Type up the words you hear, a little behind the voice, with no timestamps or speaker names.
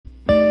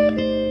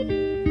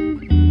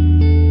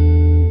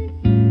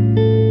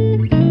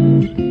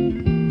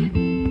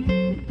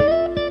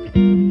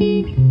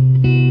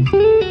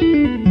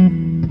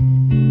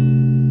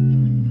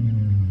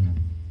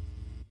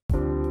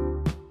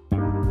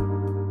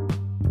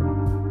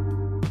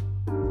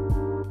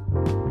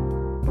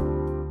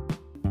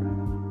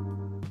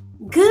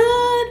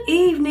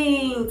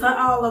to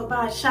all of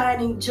my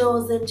shining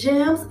jewels and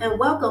gems, and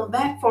welcome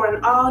back for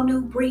an all-new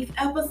brief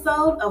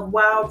episode of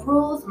Wild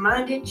Rules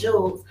Minded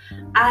Jewels.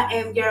 I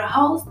am your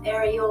host,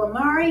 Ariel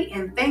Amari,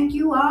 and thank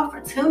you all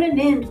for tuning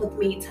in with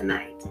me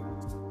tonight.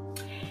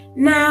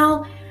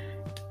 Now,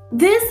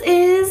 this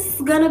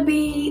is going to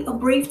be a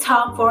brief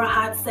talk for a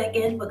hot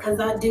second because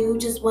I do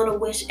just want to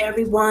wish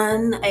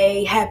everyone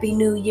a happy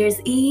New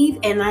Year's Eve,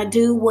 and I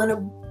do want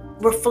to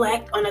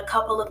reflect on a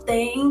couple of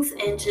things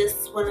and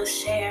just want to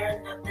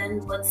share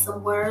nothing but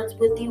some words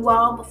with you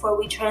all before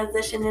we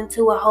transition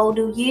into a whole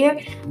new year.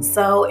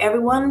 So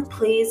everyone,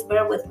 please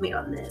bear with me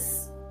on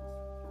this.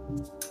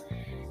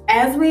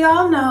 As we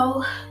all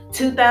know,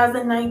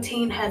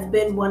 2019 has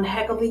been one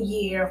heck of a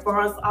year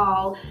for us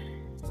all.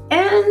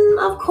 And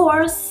of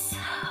course,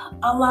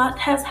 a lot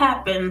has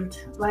happened,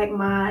 like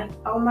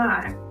oh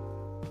my.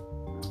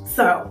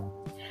 So,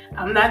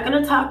 I'm not going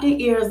to talk your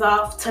ears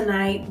off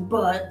tonight,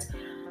 but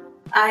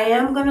I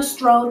am going to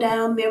stroll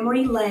down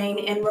memory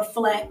lane and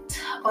reflect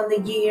on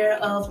the year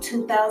of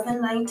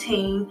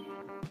 2019.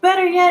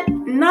 Better yet,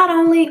 not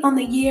only on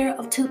the year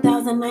of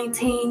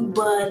 2019,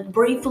 but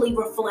briefly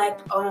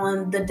reflect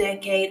on the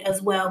decade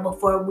as well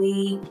before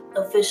we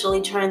officially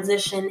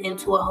transition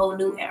into a whole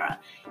new era.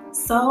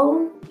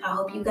 So, I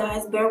hope you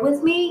guys bear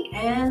with me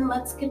and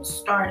let's get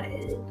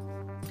started.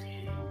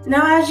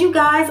 Now, as you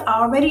guys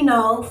already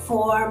know,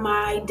 for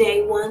my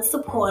day one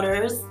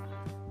supporters,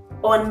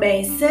 on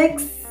May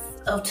 6th,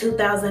 of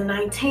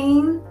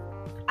 2019,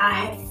 I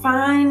had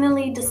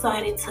finally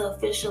decided to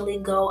officially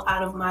go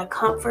out of my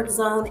comfort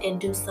zone and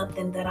do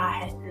something that I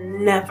had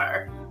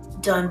never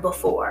done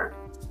before.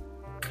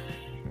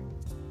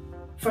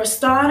 For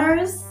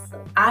starters,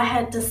 I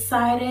had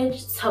decided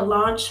to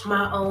launch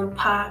my own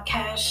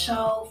podcast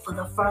show for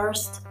the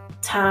first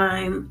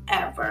time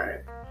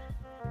ever.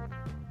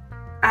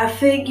 I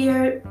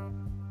figured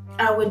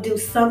I would do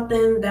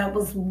something that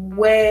was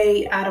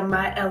way out of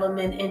my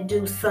element and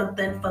do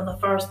something for the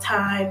first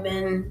time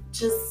and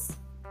just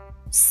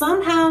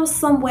somehow,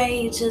 some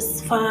way,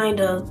 just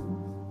find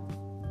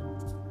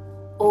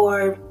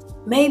or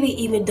maybe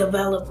even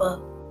develop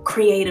a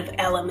creative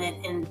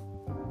element and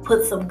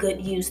put some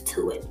good use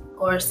to it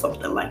or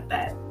something like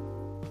that.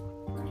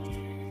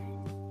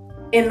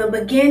 In the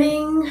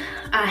beginning,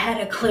 I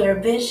had a clear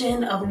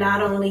vision of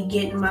not only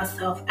getting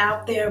myself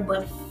out there,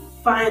 but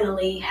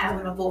finally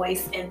having a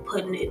voice and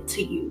putting it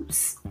to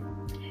use.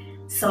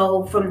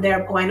 So from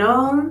that point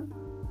on,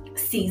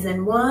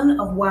 season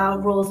 1 of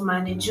Wild Rules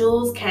Minded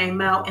Jewels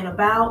came out and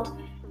about,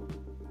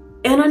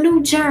 and a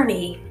new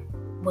journey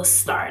was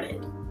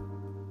started.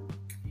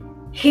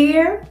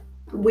 Here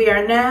we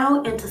are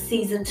now into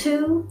season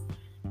 2,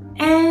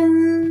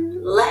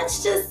 and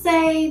let's just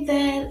say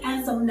that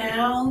as of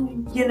now,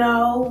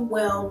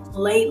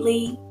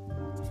 lately,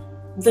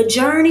 the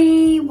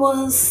journey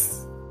was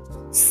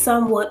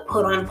somewhat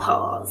put on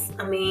pause.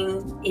 I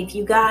mean, if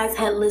you guys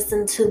had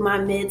listened to my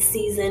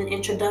mid-season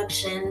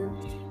introduction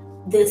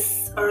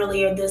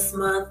earlier this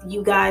month,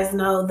 you guys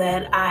know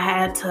that I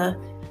had to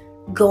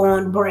go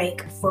on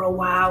break for a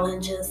while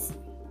and just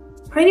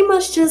pretty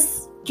much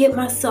just get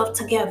myself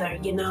together,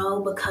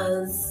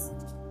 because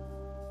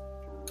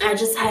I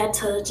just had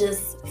to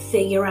just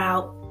figure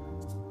out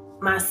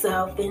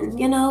myself and,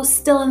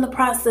 still in the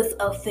process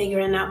of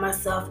figuring out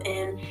myself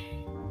and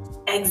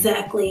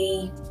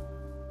exactly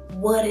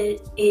what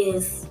it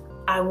is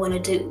I want to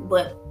do,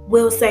 but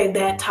we'll save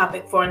that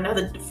topic for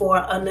another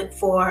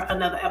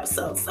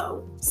episode,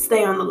 so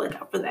stay on the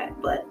lookout for that.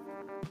 But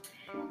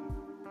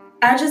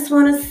I just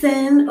want to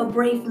send a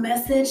brief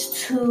message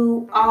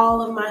to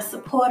all of my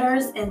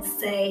supporters and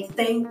say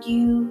thank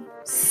you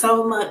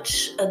so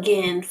much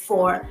again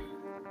for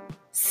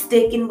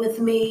sticking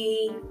with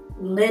me,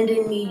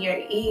 lending me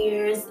your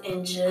ears,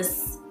 and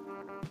just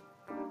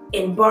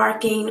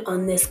embarking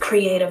on this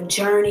creative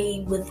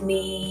journey with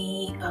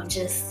me of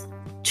just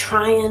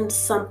trying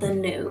something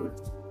new.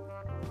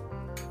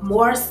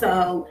 More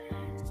so,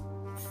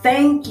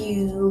 thank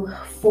you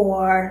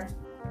for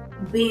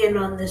being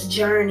on this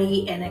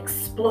journey and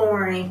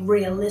exploring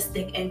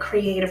realistic and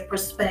creative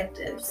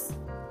perspectives.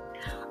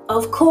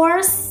 Of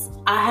course,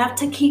 I have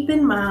to keep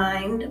in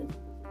mind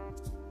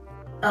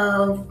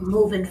of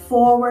moving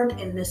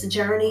forward in this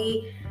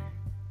journey,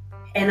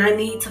 and I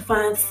need to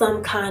find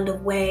some kind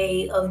of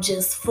way of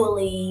just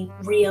fully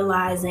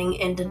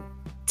realizing and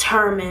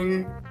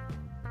determined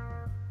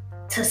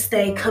to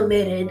stay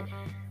committed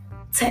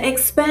to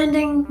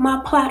expanding my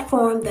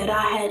platform that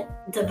I had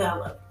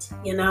developed,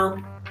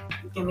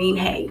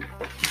 hey.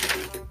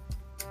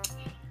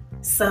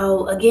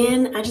 So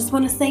again, I just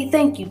want to say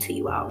thank you to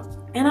you all,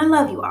 and I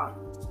love you all.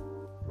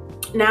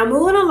 Now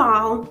moving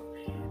along,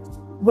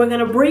 we're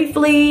going to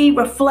briefly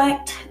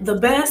reflect the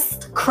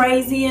best,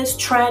 craziest,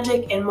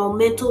 tragic, and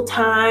monumental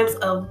times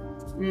of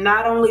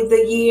not only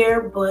the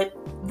year, but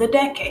the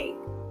decade.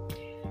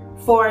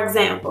 For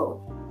example,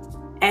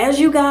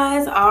 as you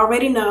guys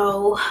already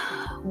know,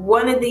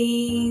 one of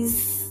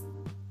these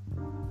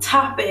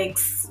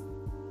topics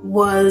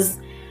was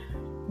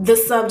the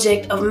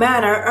subject of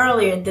matter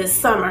earlier this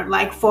summer.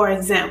 Like, for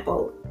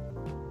example,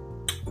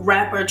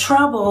 rapper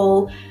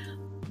Trouble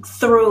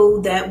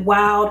threw that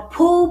wild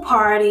pool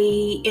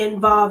party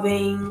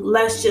involving,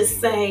 let's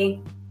just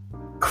say,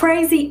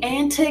 crazy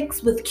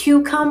antics with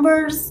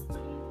cucumbers.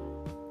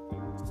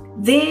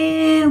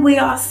 Then we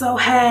also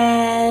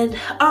had,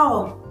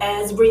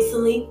 as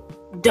recently,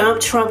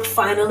 Trump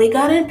finally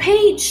got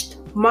impeached.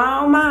 My,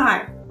 oh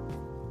my.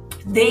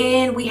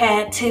 Then we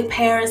had Tip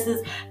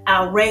Harris's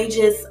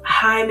outrageous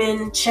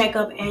hymen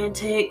checkup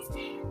antics.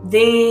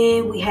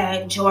 Then we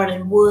had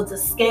Jordan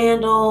Woods'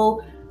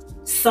 scandal,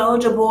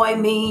 Soulja Boy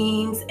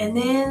memes, and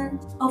then,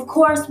 of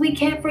course, we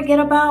can't forget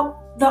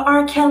about the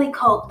R. Kelly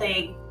cult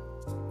thing.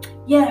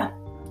 Yeah,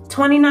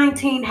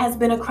 2019 has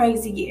been a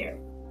crazy year.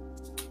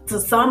 To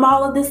sum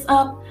all of this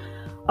up,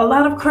 a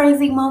lot of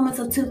crazy moments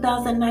of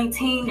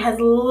 2019 has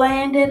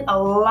landed a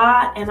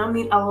lot, and I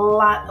mean a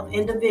lot of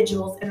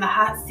individuals in the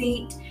hot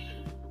seat,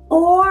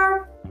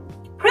 or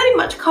pretty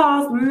much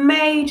caused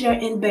major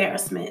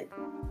embarrassment.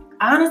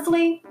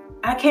 Honestly,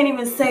 I can't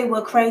even say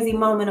what crazy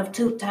moment of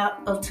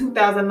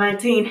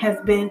 2019 has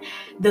been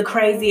the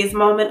craziest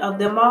moment of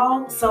them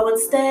all. So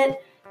instead,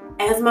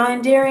 as my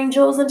endearing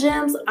jewels and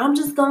gems, I'm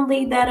just going to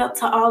leave that up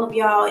to all of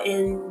y'all,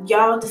 and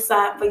y'all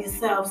decide for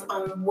yourselves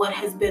on what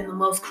has been the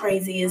most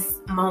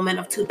craziest moment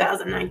of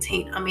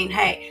 2019. I mean,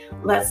 hey,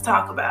 let's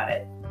talk about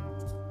it.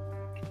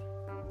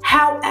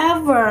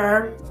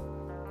 However,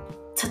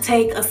 to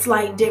take a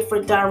slight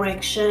different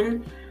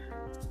direction,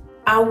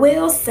 I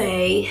will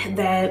say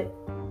that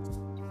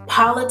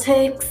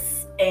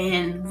politics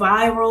and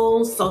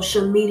viral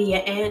social media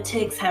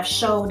antics have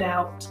showed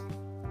out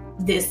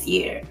this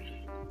year.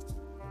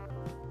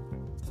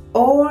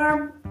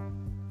 Or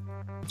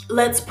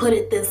let's put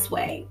it this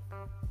way.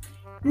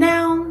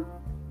 Now,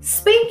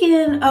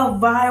 speaking of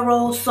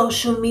viral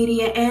social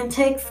media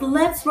antics,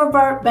 let's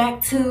revert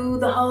back to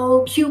the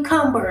whole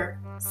cucumber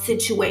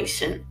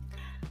situation.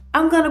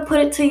 I'm going to put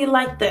it to you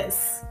like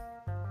this.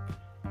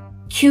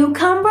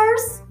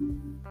 Cucumbers,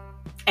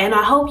 and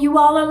I hope you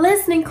all are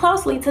listening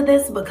closely to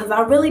this because I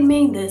really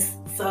mean this,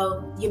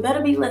 so you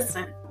better be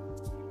listening.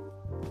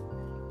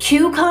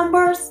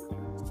 Cucumbers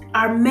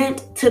are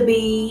meant to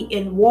be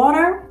in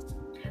water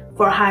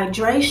for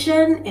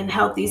hydration and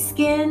healthy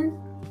skin,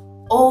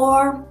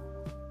 or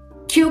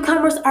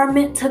cucumbers are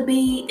meant to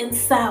be in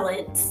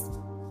salads.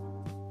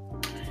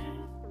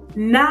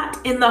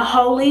 Not in the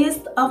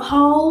holiest of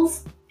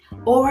holes,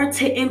 or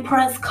to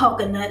impress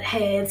coconut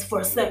heads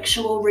for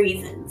sexual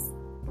reasons.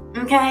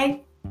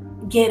 Okay?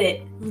 Get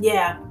it?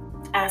 Yeah,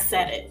 I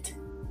said it.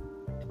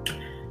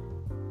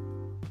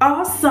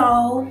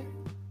 Also,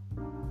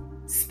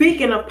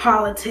 speaking of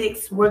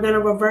politics, we're going to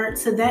revert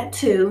to that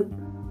too.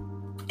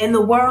 In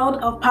the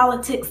world of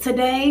politics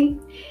today,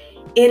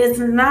 it is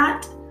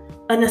not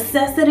a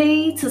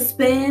necessity to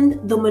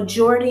spend the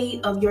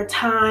majority of your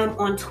time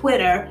on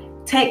Twitter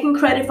taking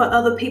credit for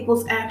other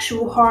people's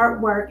actual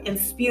hard work and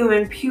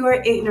spewing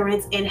pure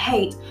ignorance and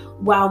hate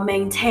while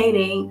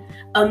maintaining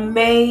a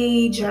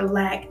major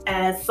lack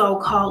as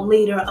so-called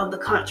leader of the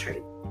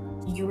country.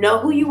 You know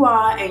who you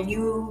are, and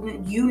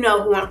you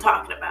know who I'm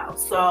talking about.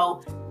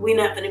 So we're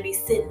not going to be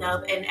sitting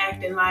up and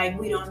acting like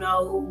we don't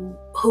know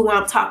who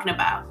I'm talking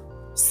about.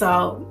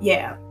 So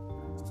yeah.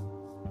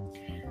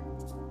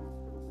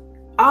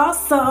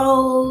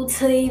 Also,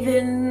 to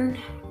even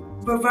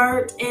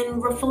revert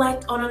and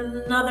reflect on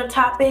another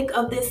topic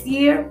of this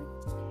year,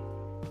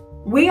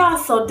 we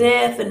also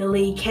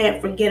definitely can't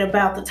forget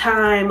about the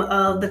time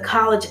of the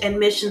college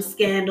admission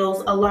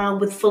scandals, along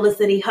with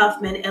Felicity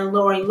Huffman and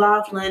Lori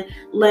Loughlin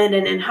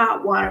landing in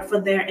hot water for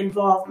their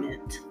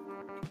involvement.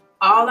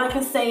 All I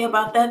can say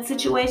about that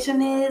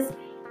situation is,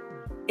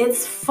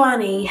 it's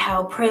funny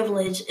how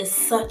privilege is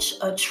such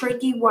a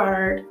tricky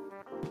word,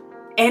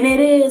 and it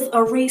is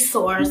a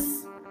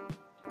resource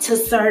to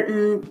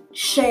certain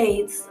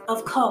shades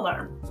of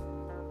color.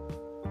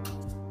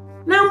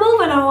 Now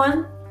moving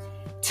on,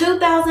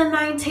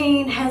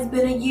 2019 has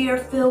been a year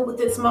filled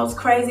with its most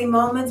crazy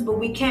moments, but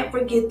we can't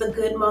forget the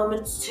good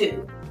moments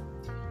too.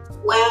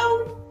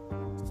 Well,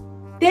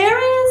 there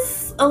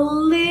is a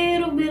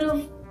little bit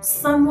of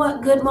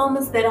somewhat good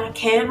moments that I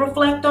can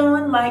reflect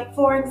on, like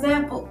for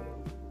example,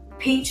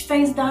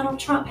 peach-faced Donald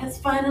Trump has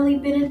finally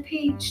been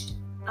impeached.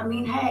 I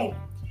mean, hey,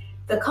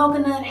 the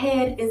coconut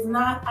head is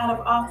not out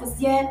of office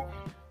yet,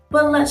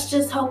 but let's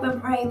just hope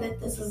and pray that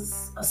this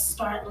is a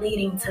start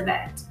leading to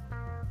that.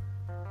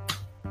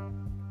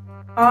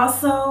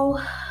 Also,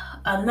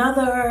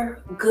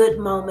 another good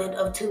moment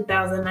of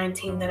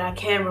 2019 that I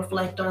can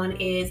reflect on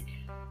is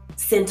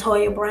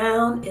Cyntoia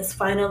Brown is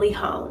finally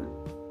home.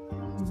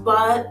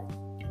 But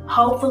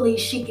hopefully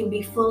she can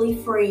be fully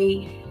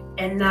free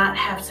and not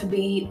have to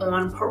be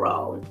on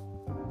parole.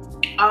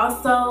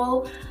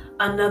 Also,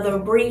 another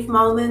brief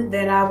moment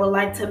that I would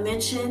like to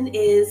mention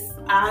is,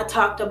 I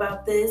talked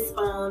about this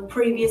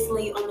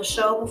previously on the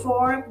show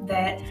before,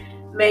 that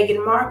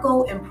Meghan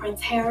Markle and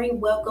Prince Harry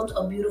welcomed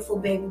a beautiful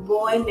baby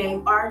boy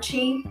named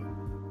Archie.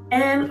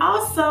 And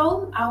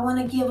also, I want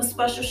to give a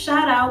special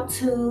shout out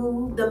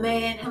to the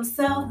man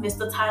himself,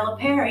 Mr. Tyler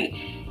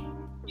Perry.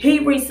 He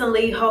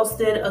recently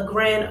hosted a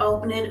grand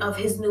opening of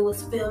his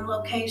newest film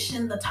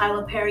location, the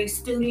Tyler Perry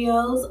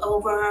Studios,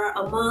 over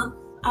a month,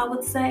 I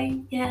would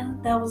say. Yeah,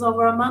 that was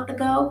over a month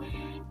ago.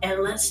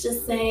 And let's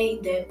just say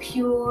that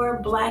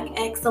pure Black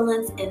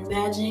excellence and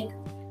magic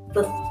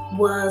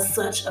was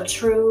such a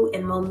true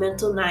and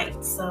monumental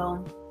night.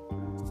 So,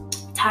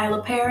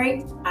 Tyler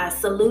Perry, I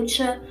salute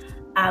you.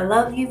 I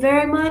love you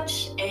very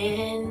much,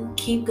 and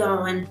keep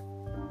going.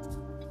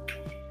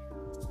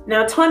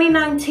 Now,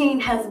 2019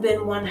 has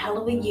been one hell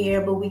of a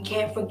year, but we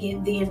can't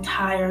forget the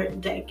entire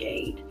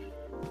decade.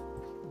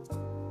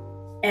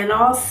 And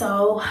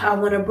also, I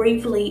want to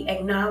briefly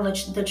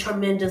acknowledge the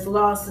tremendous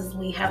losses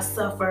we have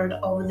suffered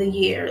over the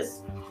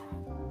years.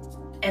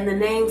 And the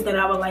names that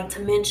I would like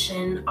to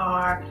mention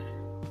are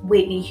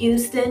Whitney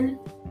Houston,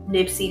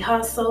 Nipsey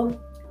Hussle,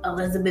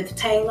 Elizabeth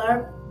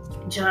Taylor,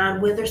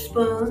 John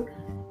Witherspoon,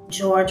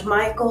 George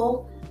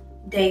Michael,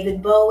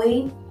 David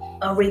Bowie,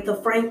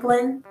 Aretha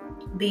Franklin,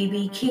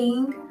 B.B.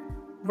 King,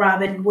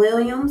 Robin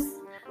Williams,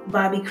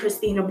 Bobby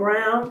Christina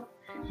Brown,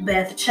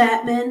 Beth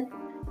Chapman,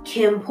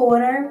 Kim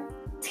Porter,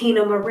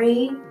 Tina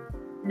Marie,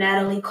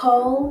 Natalie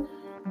Cole,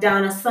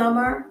 Donna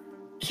Summer,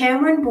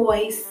 Cameron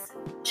Boyce,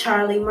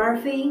 Charlie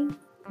Murphy,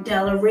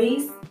 Della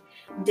Reese,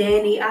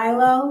 Danny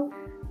Ilo,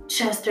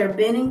 Chester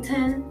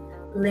Bennington,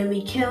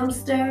 Lemmy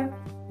Kilmister,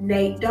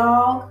 Nate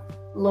Dogg,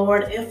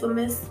 Lord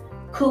Infamous,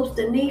 Coops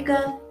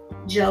Danica,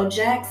 Joe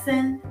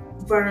Jackson,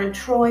 Vern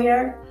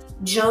Troyer,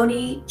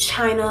 Joni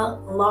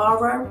China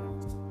Laura,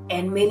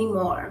 and many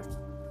more.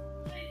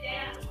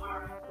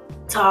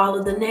 To all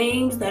of the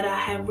names that I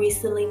have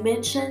recently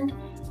mentioned,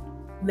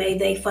 may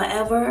they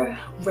forever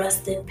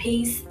rest in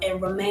peace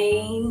and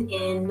remain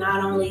in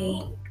not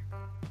only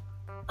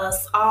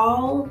us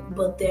all,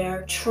 but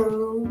their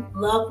true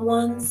loved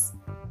ones.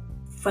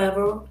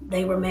 Forever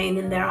they remain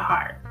in their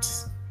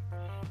hearts.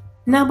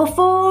 Now,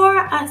 before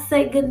I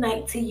say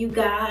goodnight to you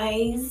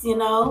guys,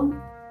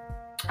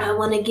 I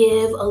want to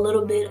give a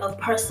little bit of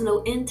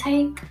personal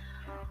intake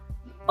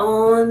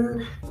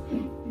on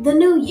the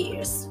New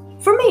Year's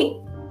for me.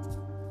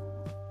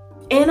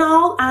 In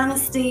all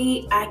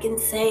honesty, I can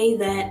say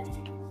that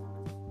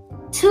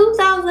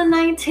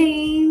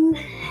 2019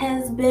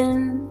 has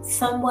been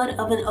somewhat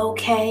of an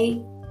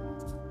okay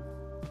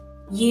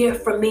year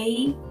for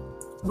me,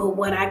 but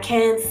what I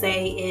can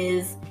say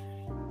is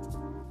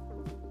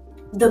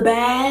the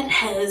bad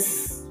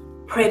has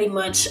pretty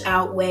much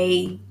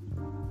outweighed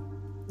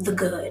the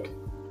good.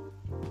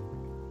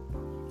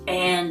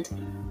 And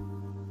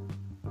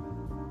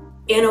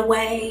in a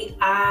way,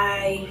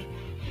 I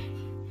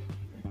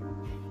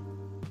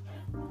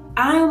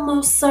am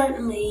most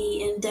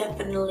certainly and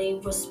definitely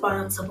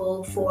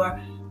responsible for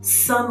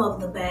some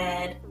of the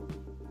bad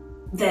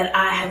that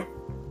I have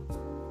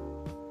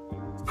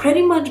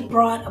pretty much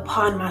brought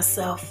upon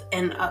myself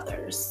and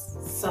others.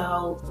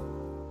 So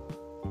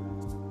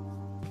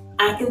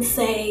I can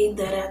say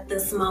that at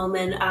this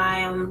moment I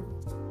am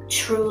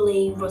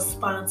truly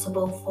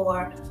responsible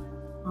for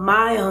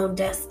my own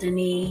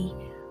destiny,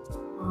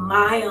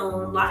 my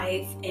own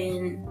life,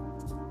 and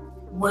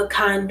what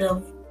kind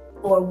of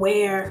or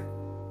where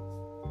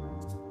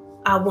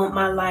I want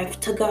my life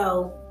to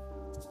go,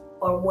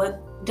 or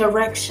what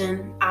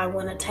direction I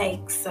want to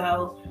take.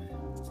 So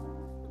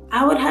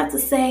I would have to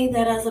say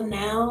that as of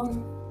now,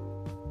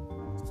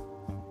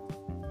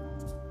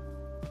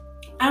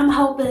 I'm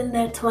hoping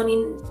that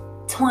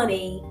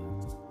 2020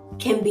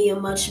 can be a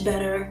much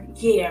better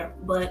year.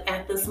 But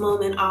at this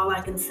moment, all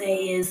I can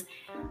say is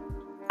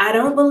I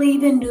don't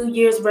believe in New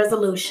Year's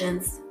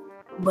resolutions,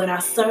 but I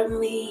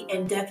certainly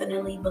and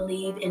definitely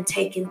believe in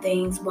taking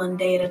things one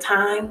day at a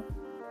time.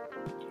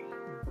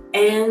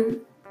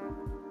 And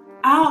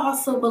I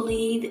also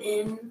believe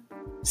in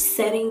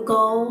setting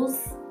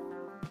goals,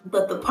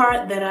 but the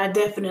part that I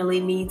definitely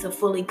need to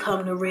fully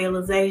come to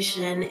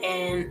realization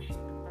and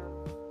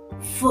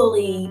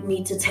fully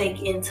need to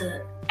take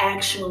into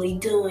actually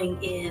doing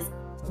is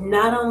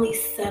not only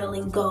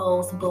settling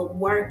goals, but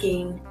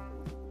working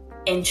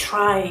and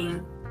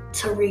trying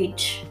to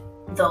reach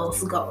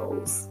those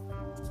goals.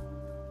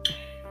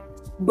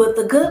 But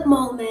the good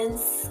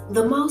moments,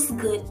 the most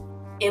good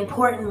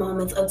important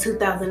moments of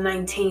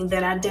 2019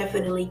 that I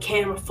definitely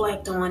can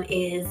reflect on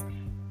is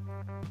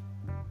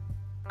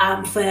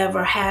I'm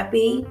forever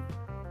happy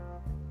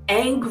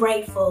and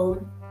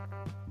grateful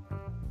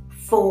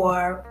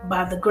for,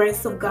 by the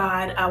grace of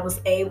God, I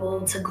was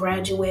able to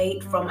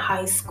graduate from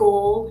high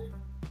school,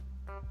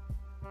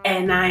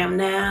 and I am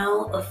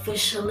now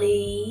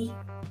officially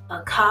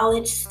a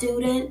college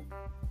student.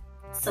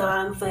 So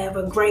I'm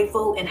forever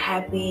grateful and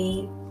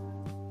happy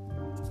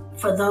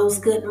for those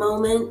good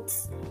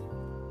moments.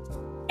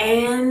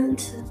 And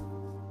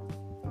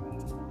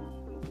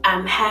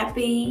I'm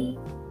happy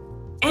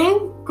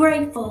and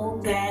grateful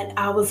that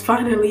I was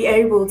finally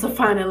able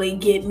to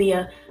get me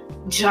a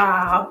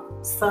job.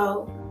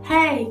 So,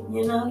 hey,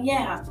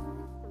 yeah.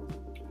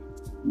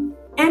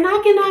 And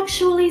I can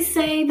actually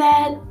say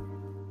that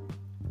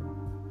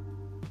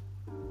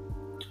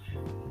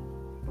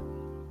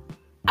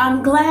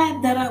I'm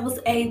glad that I was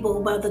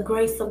able, by the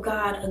grace of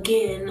God,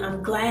 again,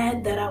 I'm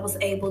glad that I was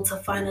able to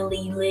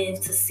finally live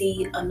to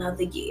see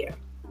another year.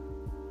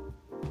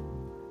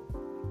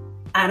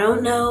 I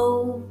don't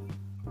know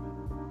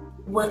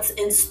what's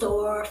in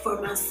store for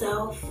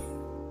myself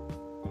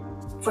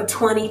for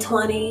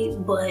 2020,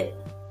 but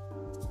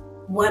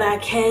what I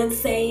can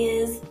say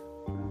is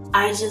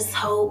I just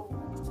hope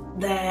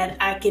that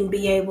I can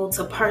be able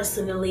to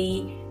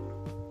personally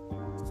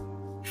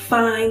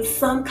find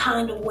some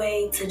kind of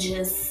way to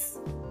just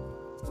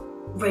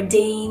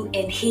redeem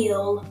and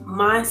heal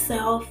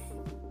myself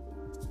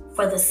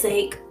for the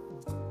sake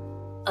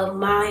of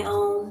my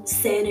own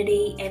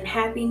sanity and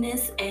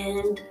happiness,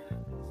 and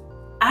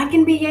I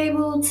can be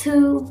able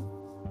to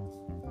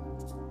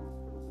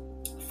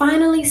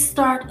finally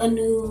start a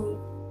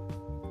new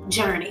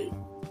journey,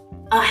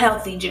 a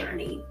healthy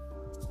journey.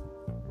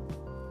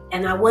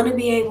 And I want to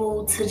be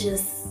able to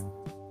just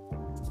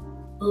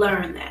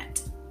learn that,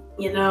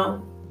 you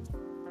know?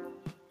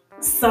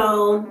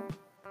 So,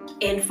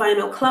 in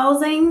final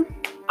closing,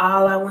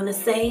 all I want to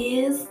say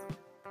is,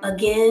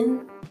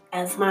 again,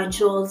 as my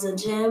jewels and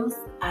gems,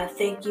 I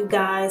thank you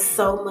guys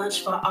so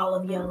much for all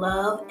of your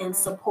love and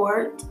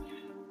support.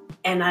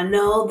 And I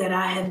know that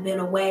I have been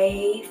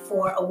away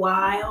for a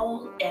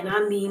while, and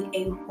I mean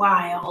a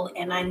while,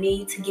 and I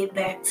need to get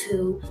back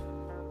to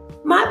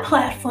my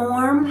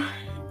platform,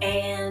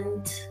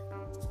 and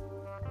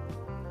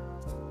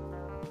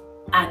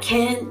I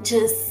can't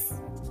just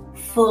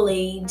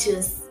fully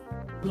just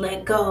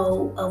let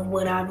go of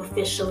what I've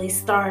officially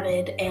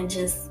started and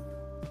just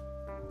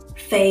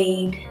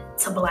fade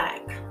to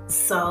black.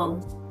 So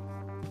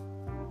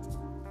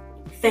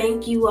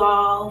thank you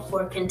all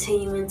for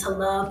continuing to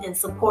love and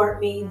support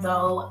me,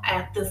 though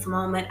at this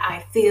moment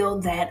I feel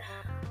that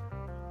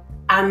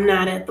I'm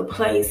not at the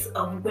place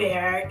of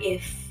where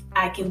if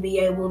I can be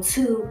able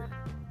to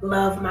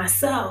love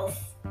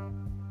myself.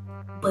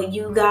 But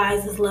you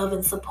guys' love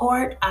and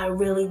support, I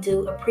really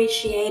do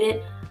appreciate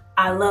it.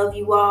 I love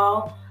you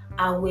all.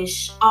 I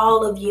wish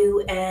all of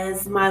you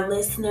as my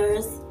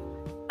listeners,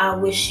 I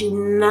wish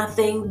you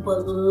nothing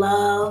but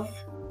love,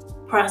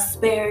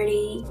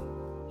 prosperity,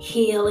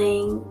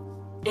 healing,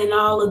 and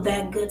all of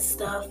that good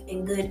stuff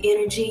and good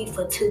energy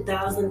for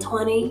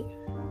 2020.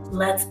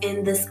 Let's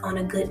end this on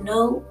a good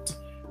note.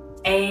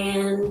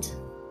 And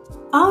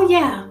oh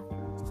yeah,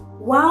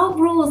 Wild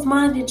Rules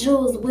Minded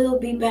Jewels will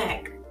be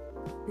back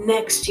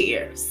next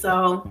year.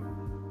 So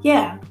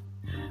yeah,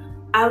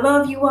 I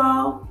love you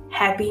all.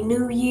 Happy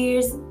New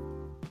Year's.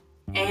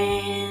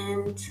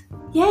 And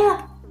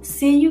yeah,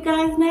 see you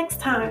guys next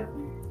time.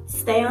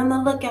 Stay on the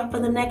lookout for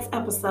the next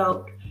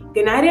episode.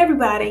 Good night,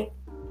 everybody.